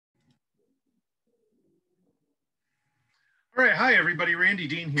All right, hi everybody, Randy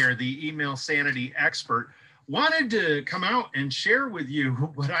Dean here, the email sanity expert. Wanted to come out and share with you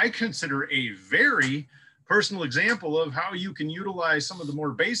what I consider a very personal example of how you can utilize some of the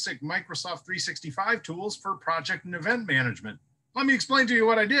more basic Microsoft 365 tools for project and event management. Let me explain to you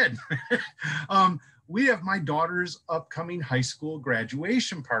what I did. We have my daughter's upcoming high school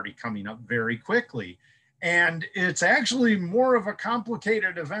graduation party coming up very quickly. And it's actually more of a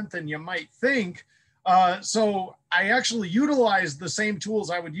complicated event than you might think. So I actually utilized the same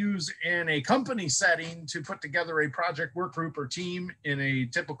tools I would use in a company setting to put together a project work group or team in a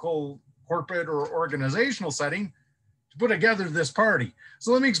typical corporate or organizational setting to put together this party.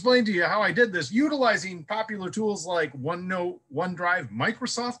 So let me explain to you how I did this utilizing popular tools like OneNote, OneDrive,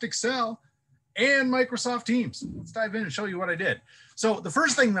 Microsoft Excel, and Microsoft Teams. Let's dive in and show you what I did. So the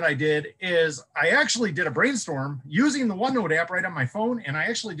first thing that I did is I actually did a brainstorm using the OneNote app right on my phone, and I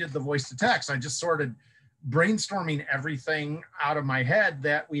actually did the voice to text. I just started brainstorming everything out of my head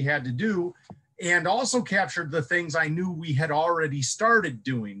that we had to do, and also captured the things I knew we had already started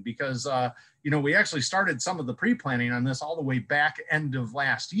doing because we actually started some of the pre-planning on this all the way back end of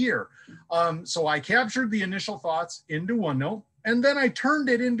last year. So I captured the initial thoughts into OneNote, and then I turned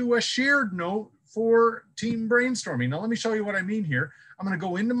it into a shared note for team brainstorming. Now, let me show you what I mean here. I'm going to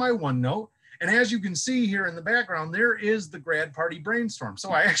go into my OneNote. And as you can see here in the background, there is the grad party brainstorm. So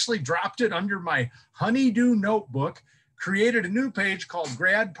I actually dropped it under my honeydew notebook, created a new page called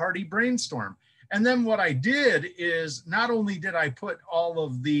grad party brainstorm. And then what I did is not only did I put all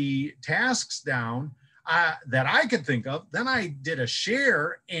of the tasks down that I could think of, then I did a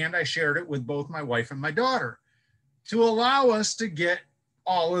share, and I shared it with both my wife and my daughter to allow us to get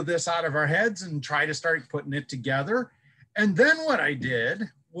all of this out of our heads and try to start putting it together. And then what I did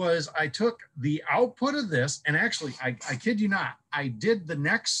was I took the output of this, and actually, I kid you not, I did the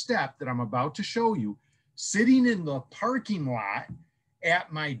next step that I'm about to show you, sitting in the parking lot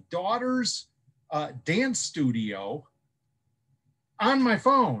at my daughter's dance studio on my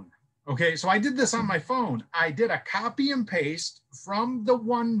phone. Okay, so I did this on my phone. I did a copy and paste from the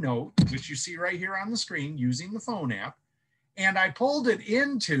OneNote, which you see right here on the screen using the phone app, and I pulled it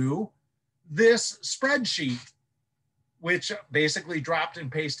into this spreadsheet, which basically dropped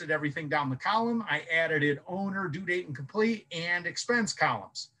and pasted everything down the column. I added in owner, due date and complete, and expense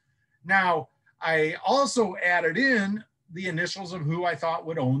columns. Now, I also added in the initials of who I thought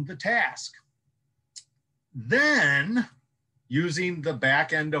would own the task. Then, using the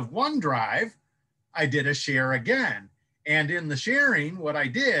back end of OneDrive, I did a share again. And in the sharing, what I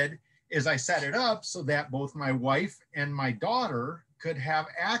did is I set it up so that both my wife and my daughter could have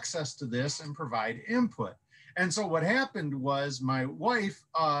access to this and provide input. And so what happened was my wife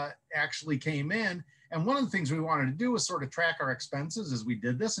actually came in, and one of the things we wanted to do was sort of track our expenses as we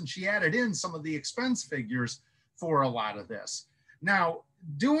did this, and she added in some of the expense figures for a lot of this. Now,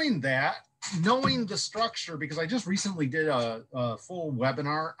 doing that, knowing the structure, because I just recently did a full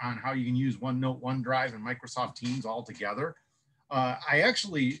webinar on how you can use OneNote, OneDrive, and Microsoft Teams all together. I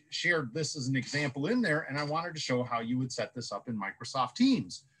actually shared this as an example in there, and I wanted to show how you would set this up in Microsoft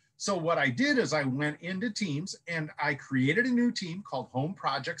Teams. So what I did is I went into Teams and I created a new team called Home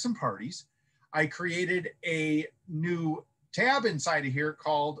Projects and Parties. I created a new tab inside of here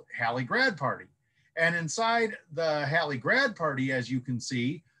called Hallie Grad Party. And inside the Hallie Grad Party, as you can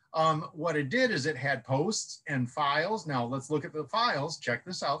see, what it did is it had posts and files. Now let's look at the files. Check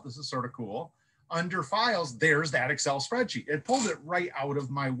this out. This is sort of cool. Under files, there's that Excel spreadsheet. It pulled it right out of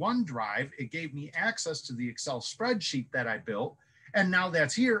my OneDrive. It gave me access to the Excel spreadsheet that I built. And now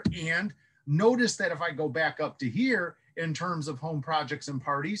that's here. And notice that if I go back up to here, in terms of home projects and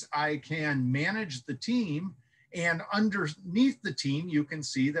parties, I can manage the team. And underneath the team, you can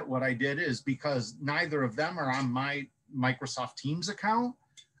see that what I did is, because neither of them are on my Microsoft Teams account,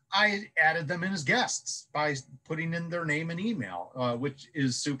 I added them in as guests by putting in their name and email, which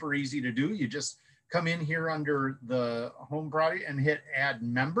is super easy to do. You just come in here under the home project and hit add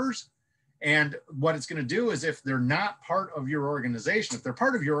members. And what it's going to do is, if they're not part of your organization, if they're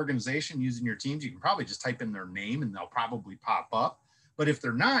part of your organization using your Teams, you can probably just type in their name and they'll probably pop up. But if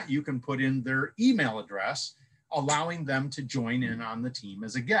they're not, you can put in their email address, allowing them to join in on the team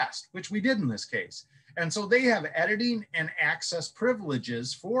as a guest, which we did in this case. And so they have editing and access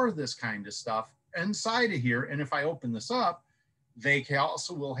privileges for this kind of stuff inside of here. And if I open this up, they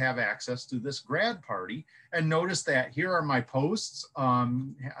also will have access to this grad party. And notice that here are my posts.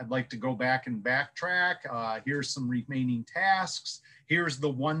 I'd like to go back and backtrack. Here's some remaining tasks. Here's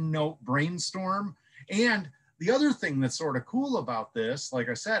the OneNote brainstorm. And the other thing that's sort of cool about this, like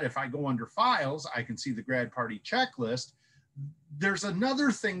I said, if I go under files, I can see the grad party checklist. There's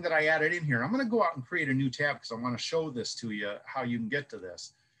another thing that I added in here. I'm going to go out and create a new tab because I want to show this to you, how you can get to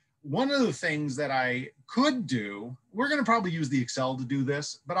this. One of the things that I could do, we're going to probably use the Excel to do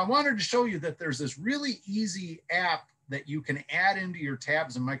this, but I wanted to show you that there's this really easy app that you can add into your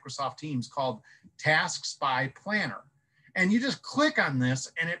tabs in Microsoft Teams called Tasks by Planner. And you just click on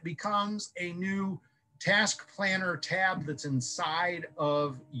this and it becomes a new Task Planner tab that's inside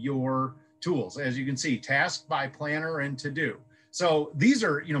of your tools. As you can see, Task by Planner and To Do. So these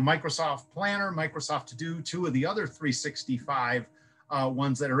are, Microsoft Planner, Microsoft To Do, two of the other 365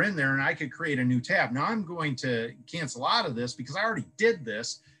 ones that are in there, and I could create a new tab. Now I'm going to cancel out of this because I already did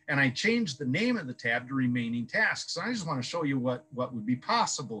this, and I changed the name of the tab to Remaining Tasks. So I just want to show you what would be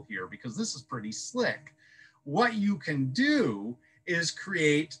possible here because this is pretty slick. What you can do is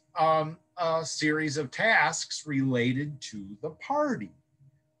create a series of tasks related to the party,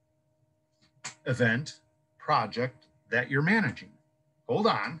 event, project that you're managing. Hold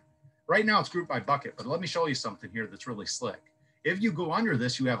on. Right now it's grouped by bucket, but let me show you something here that's really slick. If you go under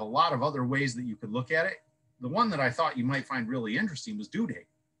this, you have a lot of other ways that you could look at it. The one that I thought you might find really interesting was due date.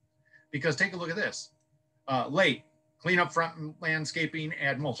 Because take a look at this. Late, clean up front landscaping,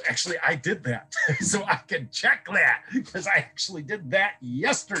 add mulch. Actually, I did that. So I can check that because I actually did that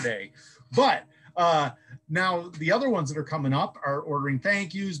yesterday. But now the other ones that are coming up are ordering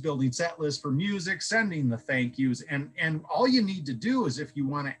thank yous, building set lists for music, sending the thank yous. And all you need to do is if you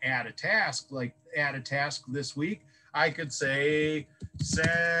want to add a task, like add a task this week, I could say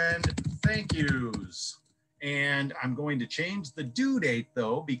send thank yous. And I'm going to change the due date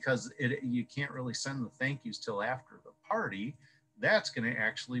though, because you can't really send the thank yous till after the party. That's going to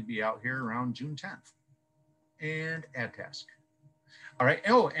actually be out here around June 10th. And add task. All right.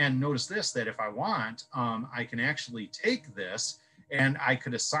 Oh, and notice this, that if I want, I can actually take this and I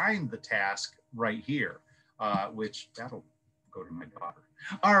could assign the task right here, which that'll go to my daughter.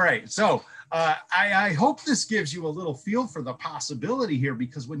 All right. So I hope this gives you a little feel for the possibility here,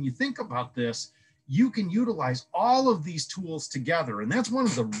 because when you think about this, you can utilize all of these tools together. And that's one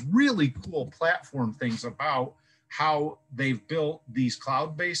of the really cool platform things about how they've built these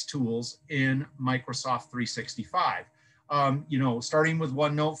cloud-based tools in Microsoft 365. Starting with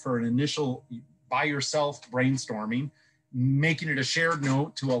OneNote for an initial by yourself brainstorming, making it a shared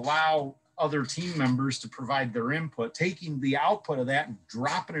note to allow other team members to provide their input, taking the output of that and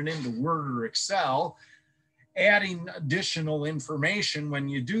dropping it into Word or Excel, adding additional information when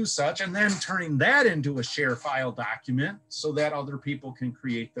you do such, and then turning that into a share file document so that other people can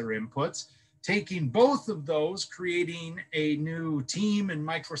create their inputs. Taking both of those, creating a new team in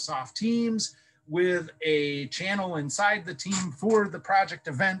Microsoft Teams with a channel inside the team for the project,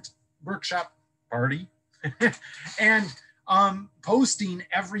 event, workshop, party, and posting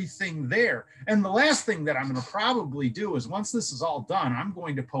everything there. And the last thing that I'm going to probably do is once this is all done, I'm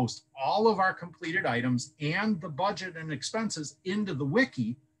going to post all of our completed items and the budget and expenses into the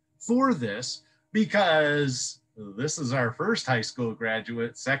wiki for this, because this is our first high school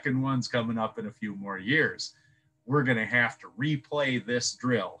graduate, second one's coming up in a few more years. We're going to have to replay this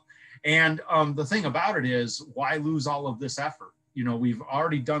drill. And the thing about it is, why lose all of this effort? We've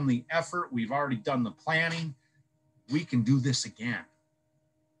already done the effort. We've already done the planning. We can do this again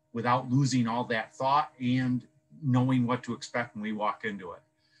without losing all that thought and knowing what to expect when we walk into it.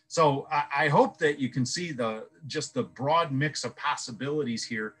 So I hope that you can see just the broad mix of possibilities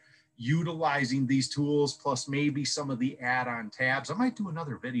here, utilizing these tools, plus maybe some of the add-on tabs. I might do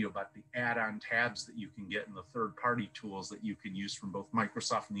another video about the add-on tabs that you can get in the third-party tools that you can use from both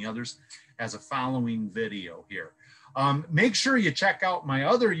Microsoft and the others as a following video here. Make sure you check out my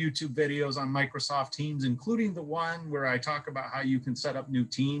other YouTube videos on Microsoft Teams, including the one where I talk about how you can set up new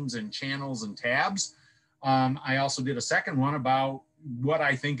teams and channels and tabs. I also did a second one about what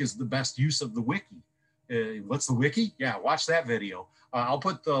I think is the best use of the wiki. What's the wiki? Yeah, watch that video. I'll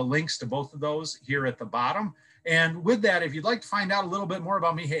put the links to both of those here at the bottom. And with that, if you'd like to find out a little bit more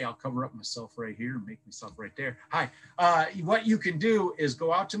about me, hey, I'll cover up myself right here and make myself right there. Hi. What you can do is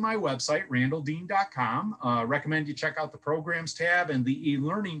go out to my website, randalldean.com. Recommend you check out the programs tab and the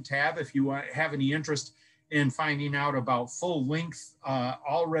e-learning tab if you have any interest in finding out about full length,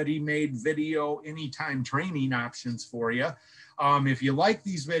 already made video, anytime training options for you. If you like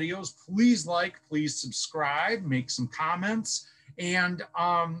these videos, please subscribe, make some comments. And,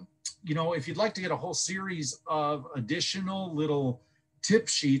 if you'd like to get a whole series of additional little tip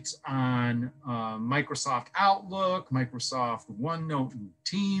sheets on Microsoft Outlook, Microsoft OneNote and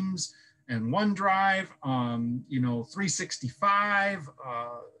Teams and OneDrive, 365,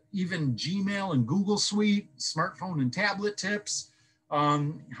 even Gmail and Google Suite, smartphone and tablet tips,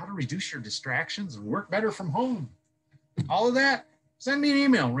 how to reduce your distractions and work better from home. all of that, send me an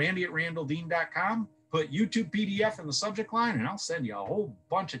email, randy@randalldean.com. Put YouTube PDF in the subject line, and I'll send you a whole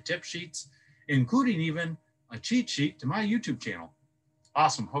bunch of tip sheets, including even a cheat sheet to my YouTube channel.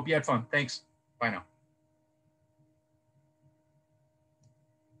 Awesome. Hope you had fun. Thanks. Bye now.